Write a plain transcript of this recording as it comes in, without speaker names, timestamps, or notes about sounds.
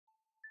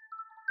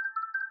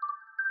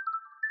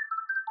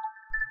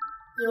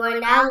You are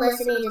now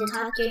listening to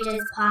Talk Yo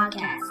Jits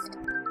Podcast.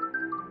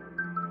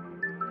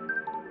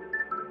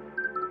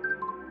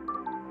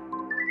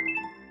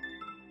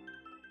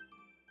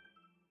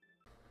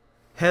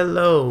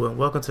 Hello and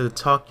welcome to the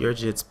Talk Yo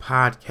Jits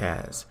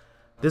Podcast.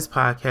 This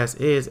podcast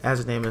is,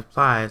 as the name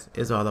implies,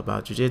 is all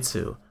about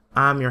jiu-jitsu.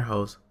 I'm your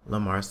host,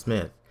 Lamar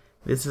Smith.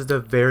 This is the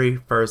very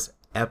first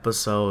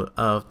episode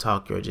of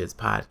Talk Yo Jits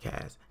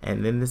Podcast.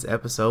 And in this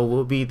episode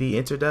will be the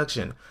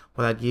introduction,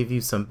 where I give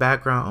you some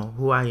background on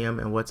who I am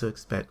and what to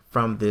expect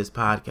from this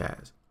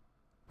podcast.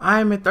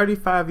 I am a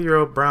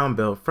 35-year-old brown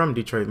belt from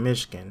Detroit,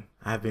 Michigan.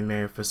 I have been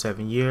married for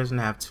 7 years and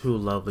have 2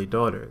 lovely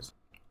daughters.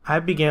 I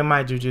began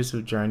my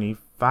jiu-jitsu journey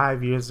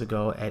 5 years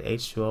ago at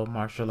H2O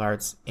Martial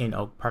Arts in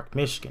Oak Park,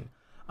 Michigan,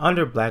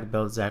 under Black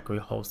Belt Zachary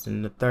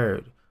Holston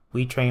III.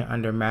 We train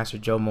under Master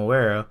Joe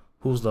Moera,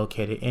 who's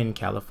located in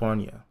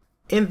California.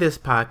 In this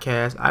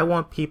podcast, I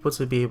want people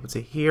to be able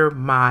to hear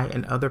my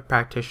and other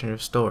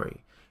practitioners'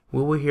 story.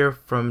 We will hear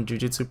from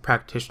jiu-jitsu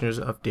practitioners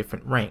of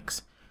different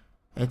ranks,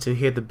 and to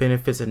hear the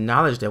benefits and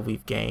knowledge that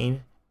we've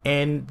gained,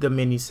 and the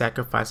many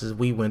sacrifices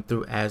we went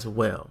through as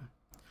well.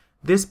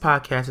 This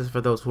podcast is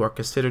for those who are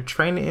considered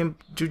training in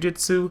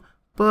jiu-jitsu,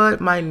 but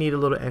might need a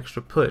little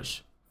extra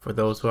push. For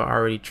those who are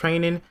already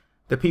training,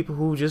 the people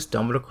who just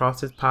stumbled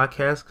across this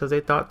podcast because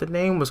they thought the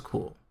name was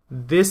cool.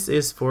 This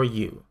is for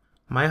you.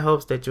 My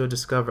hopes that you'll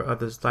discover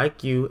others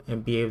like you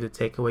and be able to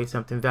take away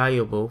something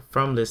valuable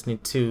from listening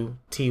to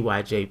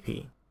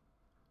TYJP.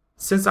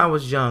 Since I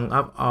was young,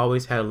 I've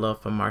always had a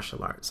love for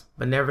martial arts,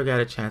 but never got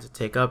a chance to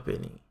take up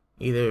any.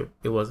 Either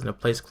it wasn't a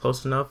place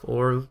close enough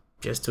or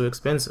just too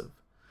expensive.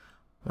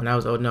 When I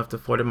was old enough to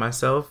afford it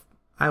myself,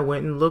 I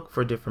went and looked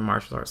for different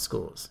martial arts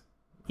schools.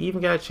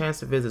 Even got a chance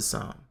to visit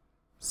some.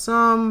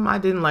 Some I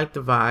didn't like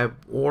the vibe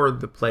or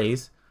the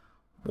place,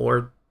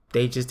 or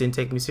they just didn't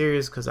take me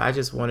serious because I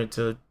just wanted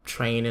to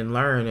train and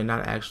learn and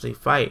not actually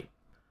fight.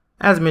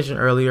 As mentioned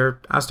earlier,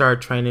 I started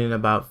training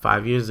about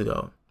 5 years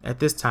ago. At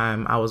this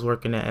time, I was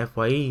working at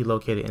FYE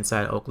located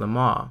inside Oakland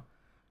Mall.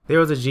 There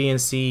was a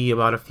GNC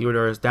about a few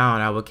doors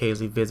down I would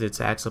occasionally visit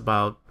to ask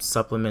about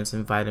supplements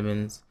and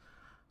vitamins,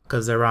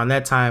 because around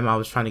that time I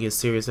was trying to get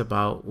serious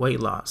about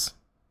weight loss.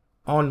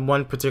 On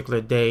one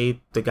particular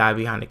day, the guy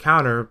behind the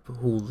counter,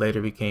 who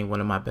later became one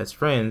of my best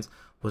friends,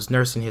 was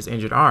nursing his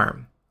injured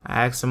arm.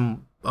 I asked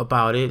him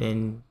about it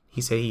and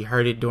he said he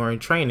heard it during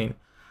training.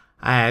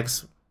 I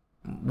asked,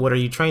 "What are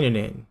you training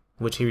in?"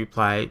 Which he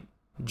replied,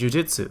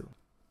 "Jiu-jitsu."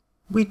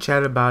 We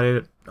chatted about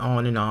it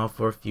on and off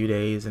for a few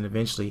days and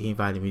eventually he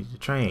invited me to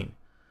train.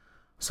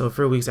 So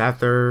 3 weeks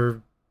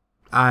after,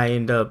 I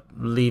ended up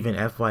leaving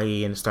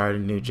FYE and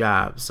started a new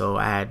job. So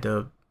I had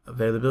the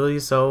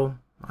availability, so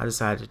I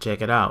decided to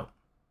check it out.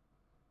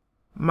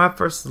 My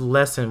first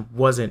lesson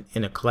wasn't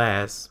in a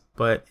class,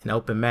 but an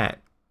open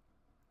mat.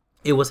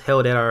 It was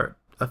held at our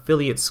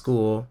affiliate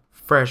school,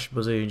 Fresh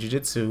Brazilian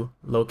Jiu-Jitsu,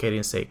 located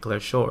in St. Clair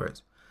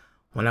Shores.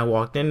 When I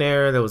walked in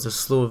there was a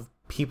slew of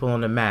people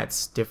on the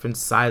mats, different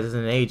sizes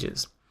and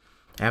ages.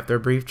 After a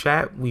brief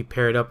chat, we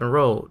paired up and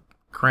rolled.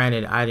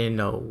 Granted, I didn't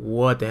know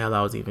what the hell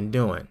I was even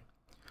doing.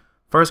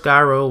 First guy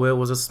I rolled with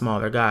was a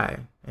smaller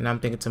guy, and I'm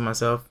thinking to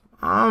myself,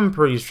 I'm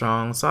pretty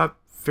strong, so I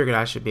figured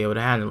I should be able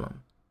to handle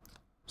him.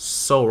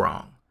 So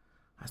wrong.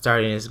 I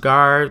started in his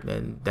guard,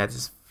 and that's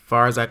as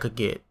far as I could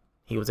get.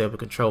 He was able to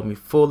control me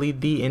fully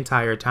the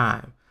entire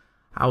time.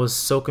 I was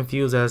so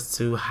confused as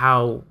to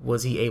how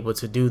was he able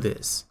to do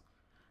this.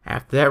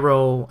 After that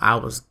roll, I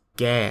was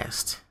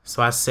gassed,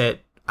 so I sat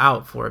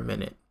out for a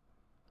minute.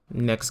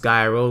 Next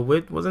guy I rolled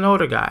with was an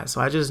older guy,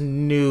 so I just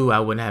knew I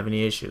wouldn't have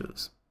any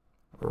issues.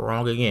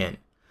 Wrong again.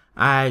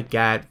 I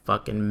got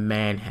fucking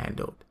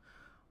manhandled.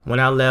 When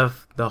I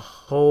left the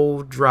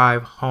whole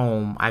drive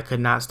home, I could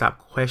not stop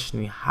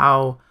questioning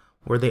how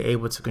were they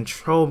able to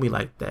control me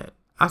like that.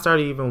 I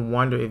started to even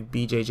wonder if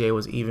BJJ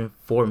was even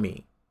for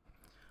me.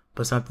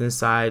 But something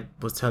inside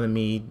was telling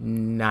me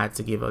not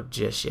to give up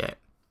just yet.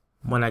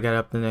 When I got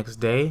up the next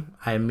day,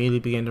 I immediately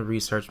began to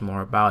research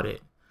more about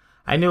it.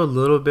 I knew a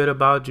little bit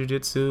about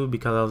jiu-jitsu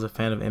because I was a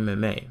fan of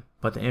MMA,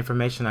 but the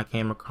information I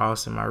came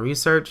across in my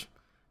research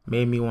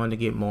made me want to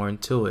get more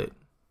into it.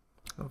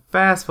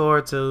 Fast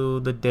forward to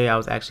the day I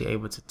was actually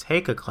able to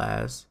take a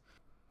class.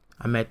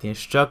 I met the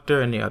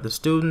instructor and the other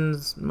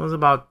students. It was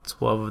about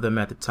 12 of them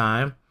at the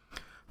time.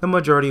 The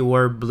majority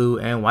were blue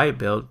and white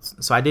belts,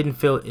 so I didn't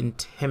feel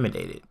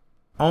intimidated.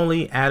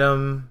 Only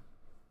Adam,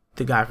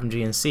 the guy from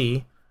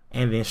GNC,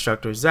 and the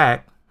instructor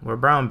Zach were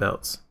brown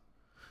belts.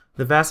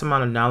 The vast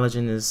amount of knowledge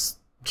in this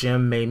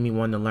gym made me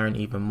want to learn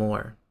even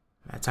more.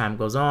 As time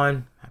goes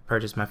on, I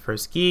purchased my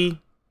first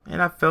gi,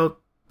 and I felt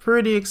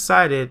pretty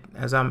excited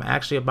as I'm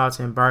actually about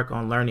to embark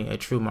on learning a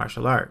true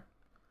martial art.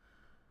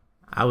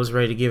 I was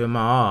ready to give it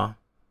my all.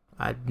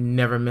 I'd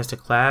never missed a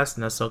class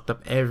and I soaked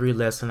up every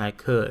lesson I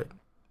could.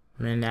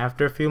 And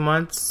after a few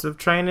months of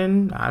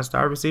training, I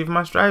started receiving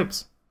my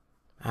stripes.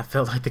 I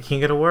felt like the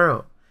king of the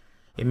world.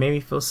 It made me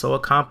feel so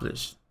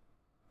accomplished.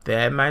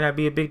 That might not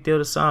be a big deal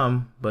to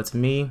some, but to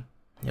me,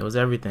 it was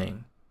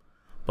everything.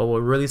 But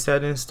what really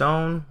set in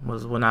stone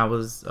was when I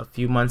was a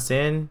few months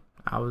in,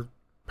 I was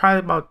probably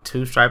about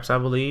 2 stripes, I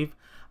believe,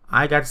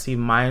 I got to see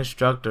my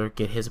instructor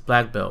get his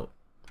black belt.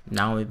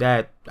 Not only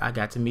that, I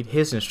got to meet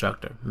his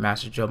instructor,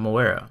 Master Joe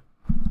Moera.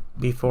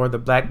 Before the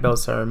black belt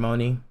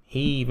ceremony, he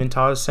even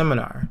taught a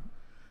seminar.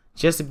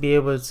 Just to be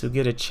able to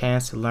get a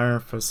chance to learn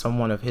from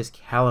someone of his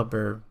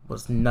caliber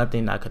was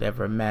nothing I could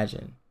ever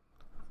imagine.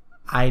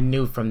 I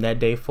knew from that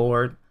day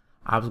forward,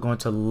 I was going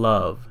to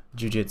love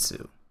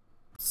jiu-jitsu.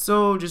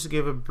 So just to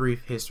give a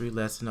brief history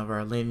lesson of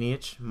our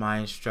lineage, my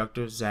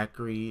instructor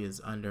Zachary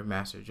is under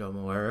Master Joe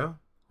Moera,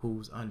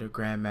 who's under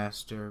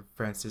Grandmaster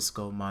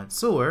Francisco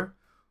Mansour,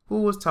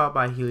 who was taught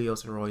by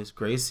Helios Arroyos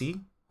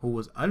Gracie, who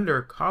was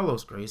under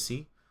Carlos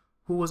Gracie,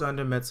 who was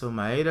under Metsu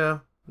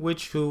Maeda,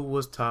 who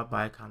was taught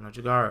by Kano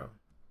Jigaro.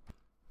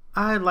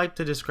 I like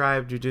to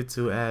describe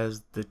jiu-jitsu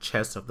as the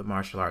chess of the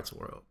martial arts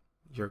world.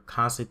 You're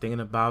constantly thinking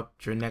about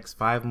your next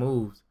 5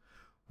 moves.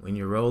 When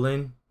you're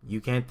rolling,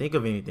 you can't think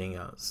of anything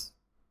else.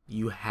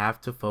 You have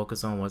to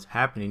focus on what's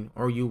happening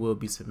or you will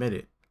be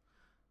submitted.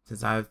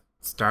 Since I've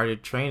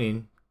started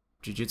training,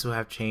 jiu-jitsu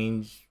have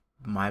changed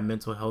my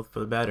mental health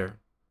for the better.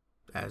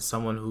 As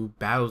someone who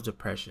battles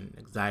depression,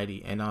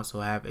 anxiety, and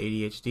also have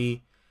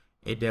ADHD,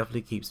 it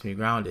definitely keeps me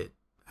grounded.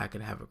 I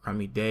can have a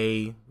crummy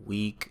day,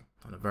 week,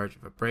 on the verge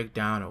of a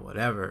breakdown or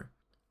whatever.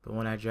 But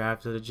when I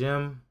drive to the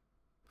gym,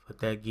 put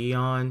that gi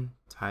on,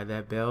 tie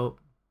that belt,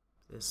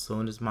 as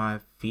soon as my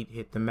feet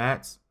hit the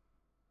mats,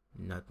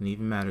 nothing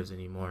even matters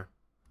anymore.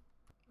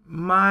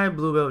 My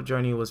blue belt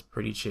journey was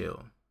pretty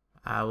chill.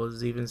 I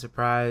was even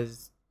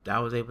surprised I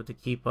was able to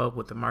keep up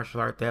with the martial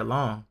art that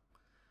long.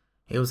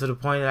 It was to the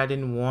point that I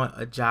didn't want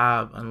a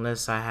job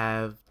unless I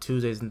have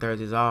Tuesdays and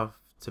Thursdays off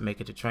to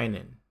make it to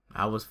training.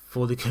 I was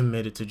fully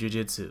committed to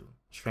jiu-jitsu,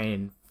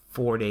 training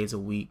 4 days a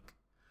week.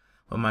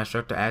 When my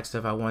instructor asked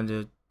if I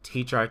wanted to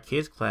teach our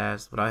kids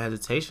class without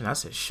hesitation, I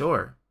said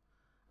sure.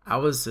 I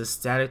was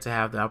ecstatic to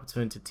have the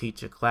opportunity to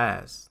teach a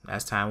class.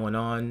 As time went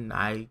on,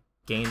 I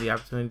gained the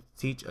opportunity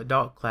to teach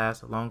adult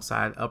class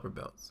alongside upper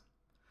belts.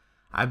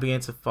 I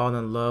began to fall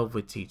in love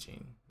with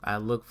teaching. I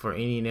looked for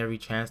any and every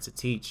chance to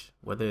teach,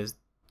 whether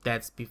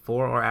that's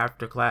before or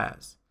after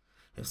class.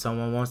 If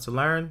someone wants to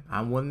learn,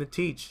 I'm willing to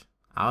teach.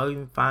 I'll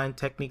even find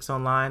techniques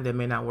online that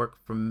may not work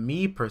for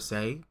me per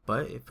se,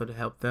 but if it'll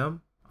help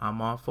them, I'm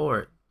all for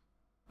it.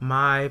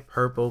 My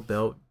purple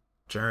belt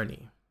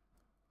journey.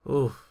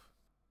 Oof.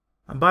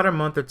 About a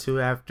month or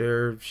 2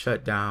 after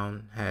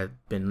shutdown had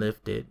been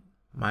lifted,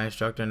 my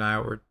instructor and I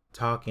were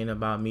talking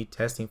about me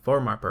testing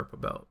for my purple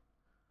belt.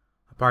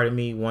 A part of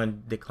me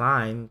wanted to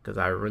decline because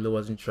I really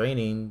wasn't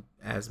training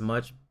as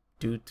much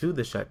due to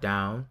the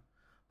shutdown,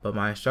 but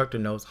my instructor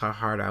knows how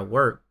hard I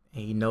work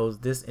and he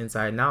knows this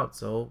inside and out,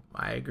 so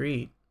I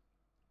agreed.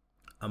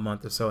 A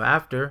month or so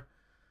after,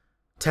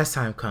 test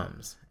time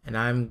comes and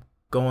I'm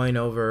going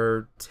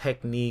over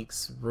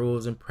techniques,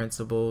 rules and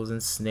principles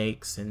and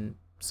snakes, and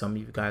some of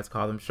you guys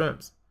call them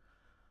shrimps.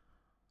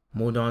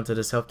 Moved on to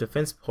the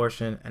self-defense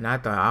portion and I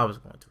thought I was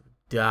going to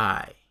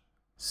die.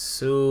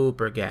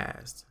 Super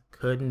gassed,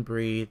 couldn't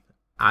breathe,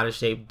 out of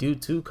shape due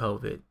to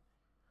COVID.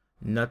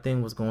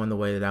 Nothing was going the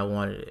way that I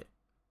wanted it.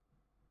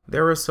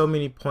 There were so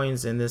many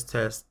points in this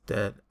test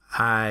that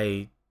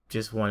I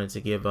just wanted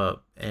to give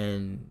up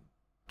and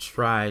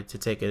try to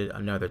take it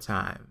another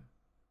time.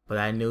 But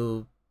I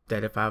knew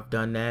that if I've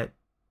done that,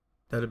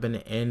 that would have been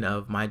the end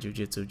of my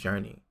jiu-jitsu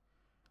journey.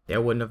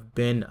 There wouldn't have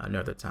been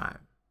another time.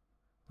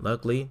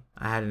 Luckily,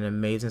 I had an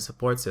amazing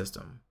support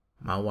system.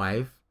 My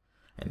wife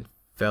and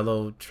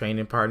fellow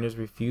training partners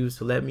refused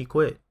to let me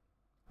quit.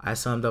 I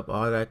summed up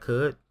all that I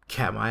could,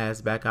 got my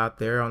ass back out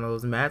there on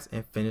those mats,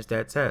 and finished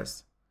that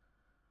test.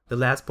 The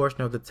last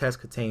portion of the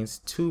test contains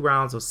 2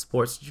 rounds of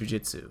sports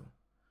jiu-jitsu.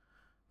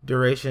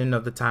 Duration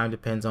of the time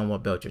depends on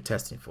what belt you're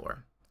testing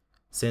for.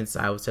 Since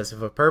I was testing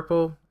for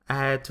purple, I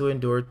had to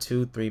endure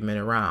 2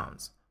 3-minute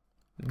rounds.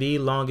 The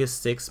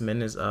longest 6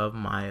 minutes of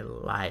my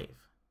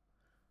life.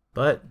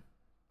 But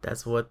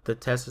that's what the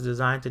test is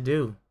designed to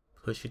do.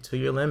 Push you to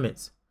your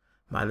limits.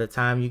 By the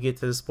time you get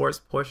to the sports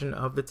portion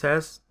of the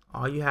test,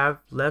 all you have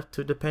left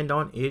to depend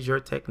on is your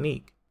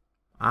technique.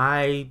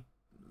 I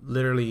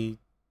literally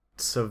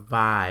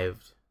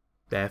survived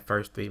that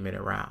first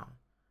 3-minute round.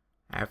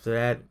 After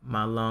that,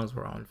 my lungs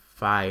were on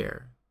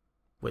fire,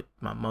 with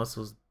my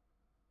muscles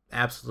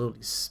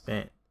absolutely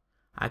spent.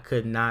 I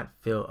could not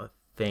feel a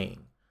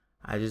thing.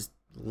 I just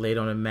laid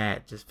on the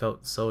mat, just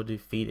felt so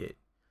defeated.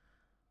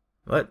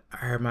 But I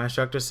heard my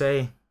instructor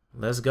say,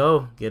 "Let's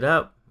go, get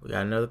up. We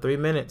got another 3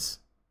 minutes."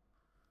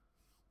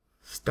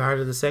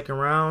 Started the second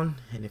round,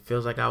 and it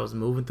feels like I was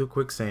moving through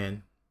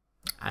quicksand.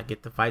 I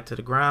get the fight to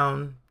the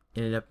ground,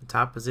 ended up in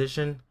top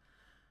position,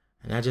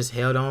 and I just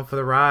held on for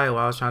the ride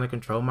while I was trying to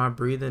control my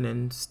breathing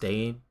and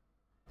stay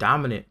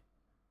dominant.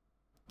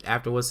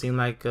 After what seemed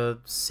like a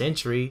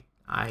century,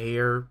 I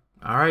hear,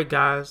 "All right,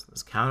 guys,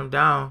 let's count them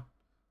down."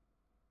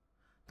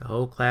 The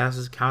whole class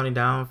is counting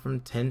down from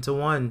 10 to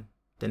 1.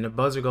 Then the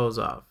buzzer goes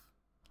off.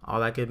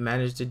 All I could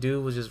manage to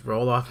do was just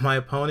roll off my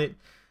opponent,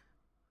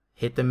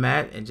 hit the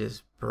mat, and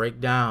just break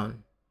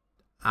down.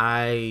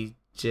 I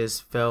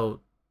just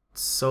felt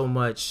so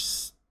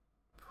much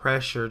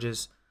pressure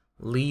just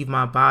leave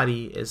my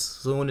body as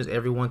soon as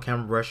everyone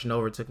came rushing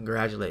over to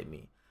congratulate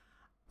me.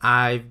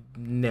 I've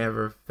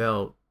never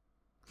felt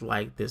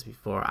like this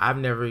before. I've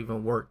never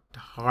even worked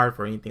hard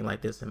for anything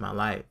like this in my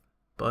life.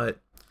 But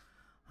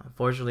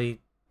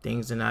unfortunately,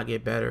 things did not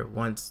get better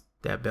once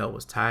that belt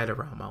was tied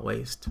around my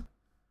waist.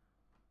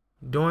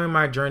 During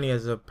my journey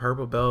as a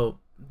purple belt,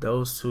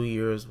 those 2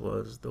 years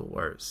was the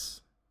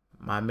worst.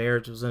 My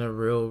marriage was in a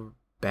real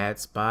bad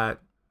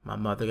spot. My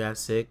mother got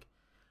sick.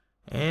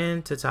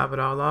 And to top it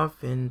all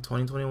off, in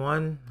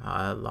 2021,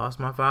 I lost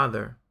my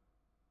father.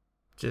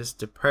 Just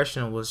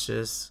depression was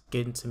just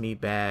getting to me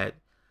bad.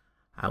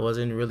 I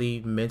wasn't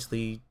really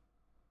mentally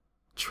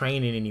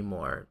training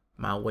anymore.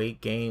 My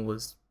weight gain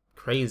was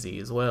crazy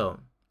as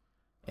well.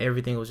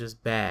 Everything was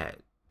just bad.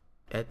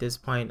 At this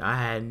point, I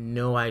had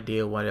no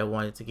idea what I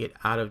wanted to get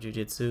out of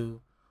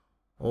jiu-jitsu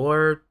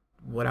or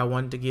what I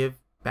wanted to give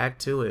back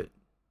to it.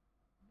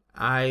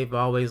 I've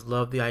always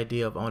loved the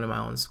idea of owning my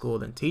own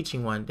school and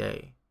teaching one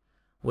day,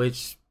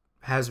 which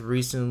has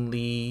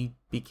recently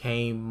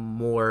became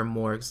more and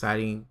more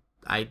exciting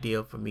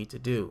idea for me to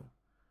do.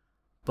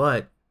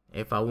 But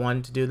if I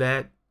wanted to do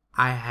that,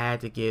 I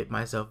had to get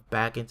myself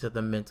back into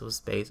the mental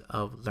space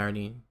of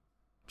learning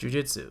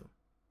jiu-jitsu.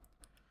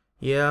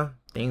 Yeah,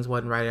 things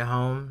wasn't right at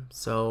home,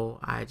 so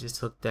I just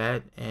took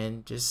that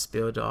and just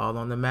spilled it all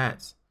on the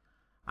mats.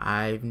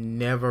 I've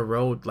never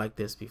rode like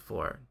this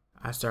before.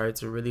 I started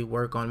to really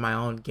work on my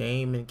own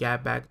game and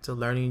got back to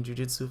learning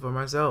jiu-jitsu for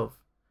myself.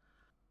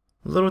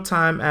 A little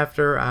time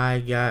after I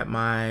got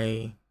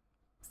my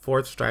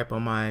 4th stripe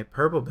on my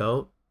purple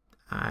belt,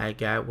 I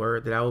got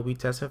word that I will be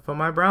testing for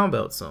my brown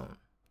belt soon.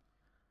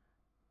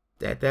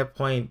 At that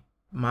point,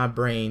 my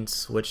brain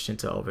switched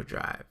into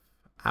overdrive.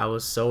 I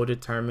was so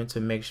determined to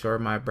make sure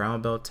my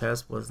brown belt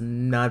test was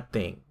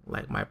nothing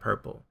like my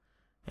purple.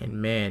 And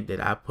man,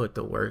 did I put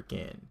the work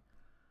in.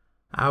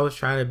 I was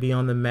trying to be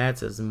on the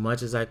mats as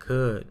much as I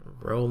could,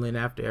 rolling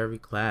after every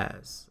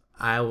class.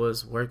 I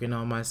was working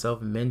on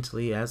myself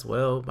mentally as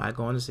well by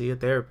going to see a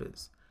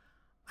therapist.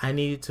 I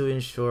needed to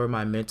ensure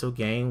my mental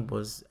game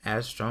was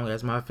as strong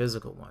as my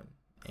physical one.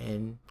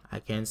 And I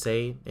can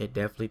say it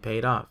definitely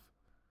paid off.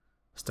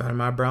 Started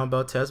my brown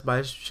belt test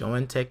by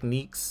showing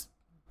techniques,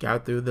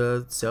 got through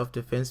the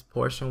self-defense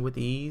portion with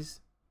ease.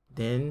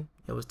 Then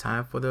it was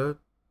time for the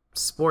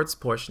sports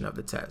portion of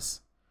the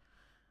test.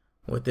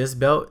 With this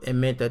belt, it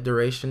meant that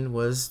duration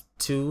was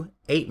 2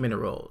 8-minute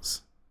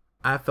rolls.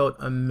 I felt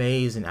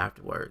amazing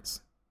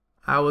afterwards.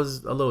 I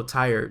was a little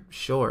tired,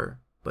 sure,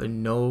 but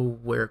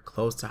nowhere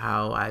close to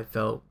how I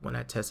felt when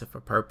I tested for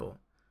purple.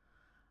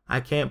 I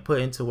can't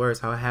put into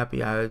words how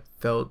happy I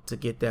felt to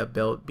get that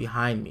belt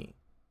behind me.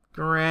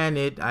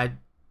 Granted, I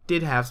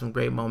did have some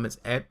great moments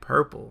at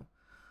purple,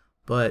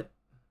 but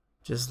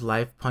just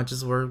life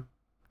punches were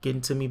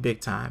getting to me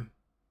big time.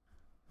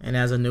 And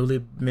as a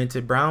newly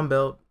minted brown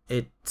belt,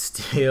 it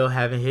still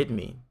haven't hit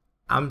me.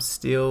 I'm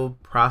still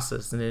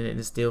processing it and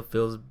it still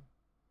feels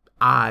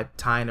odd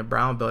tying a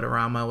brown belt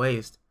around my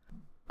waist.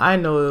 I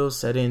know it'll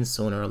set in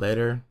sooner or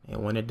later,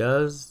 and when it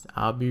does,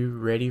 I'll be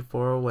ready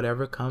for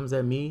whatever comes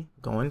at me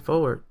going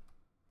forward.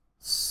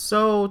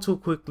 So to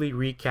quickly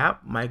recap,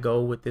 my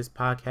goal with this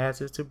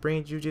podcast is to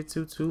bring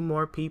jiu-jitsu to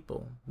more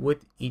people.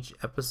 With each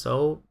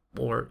episode,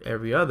 or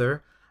every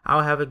other,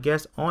 I'll have a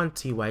guest on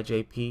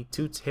TYJP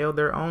to tell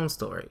their own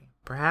story.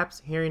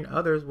 Perhaps hearing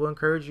others will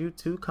encourage you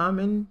to come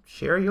and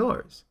share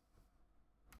yours.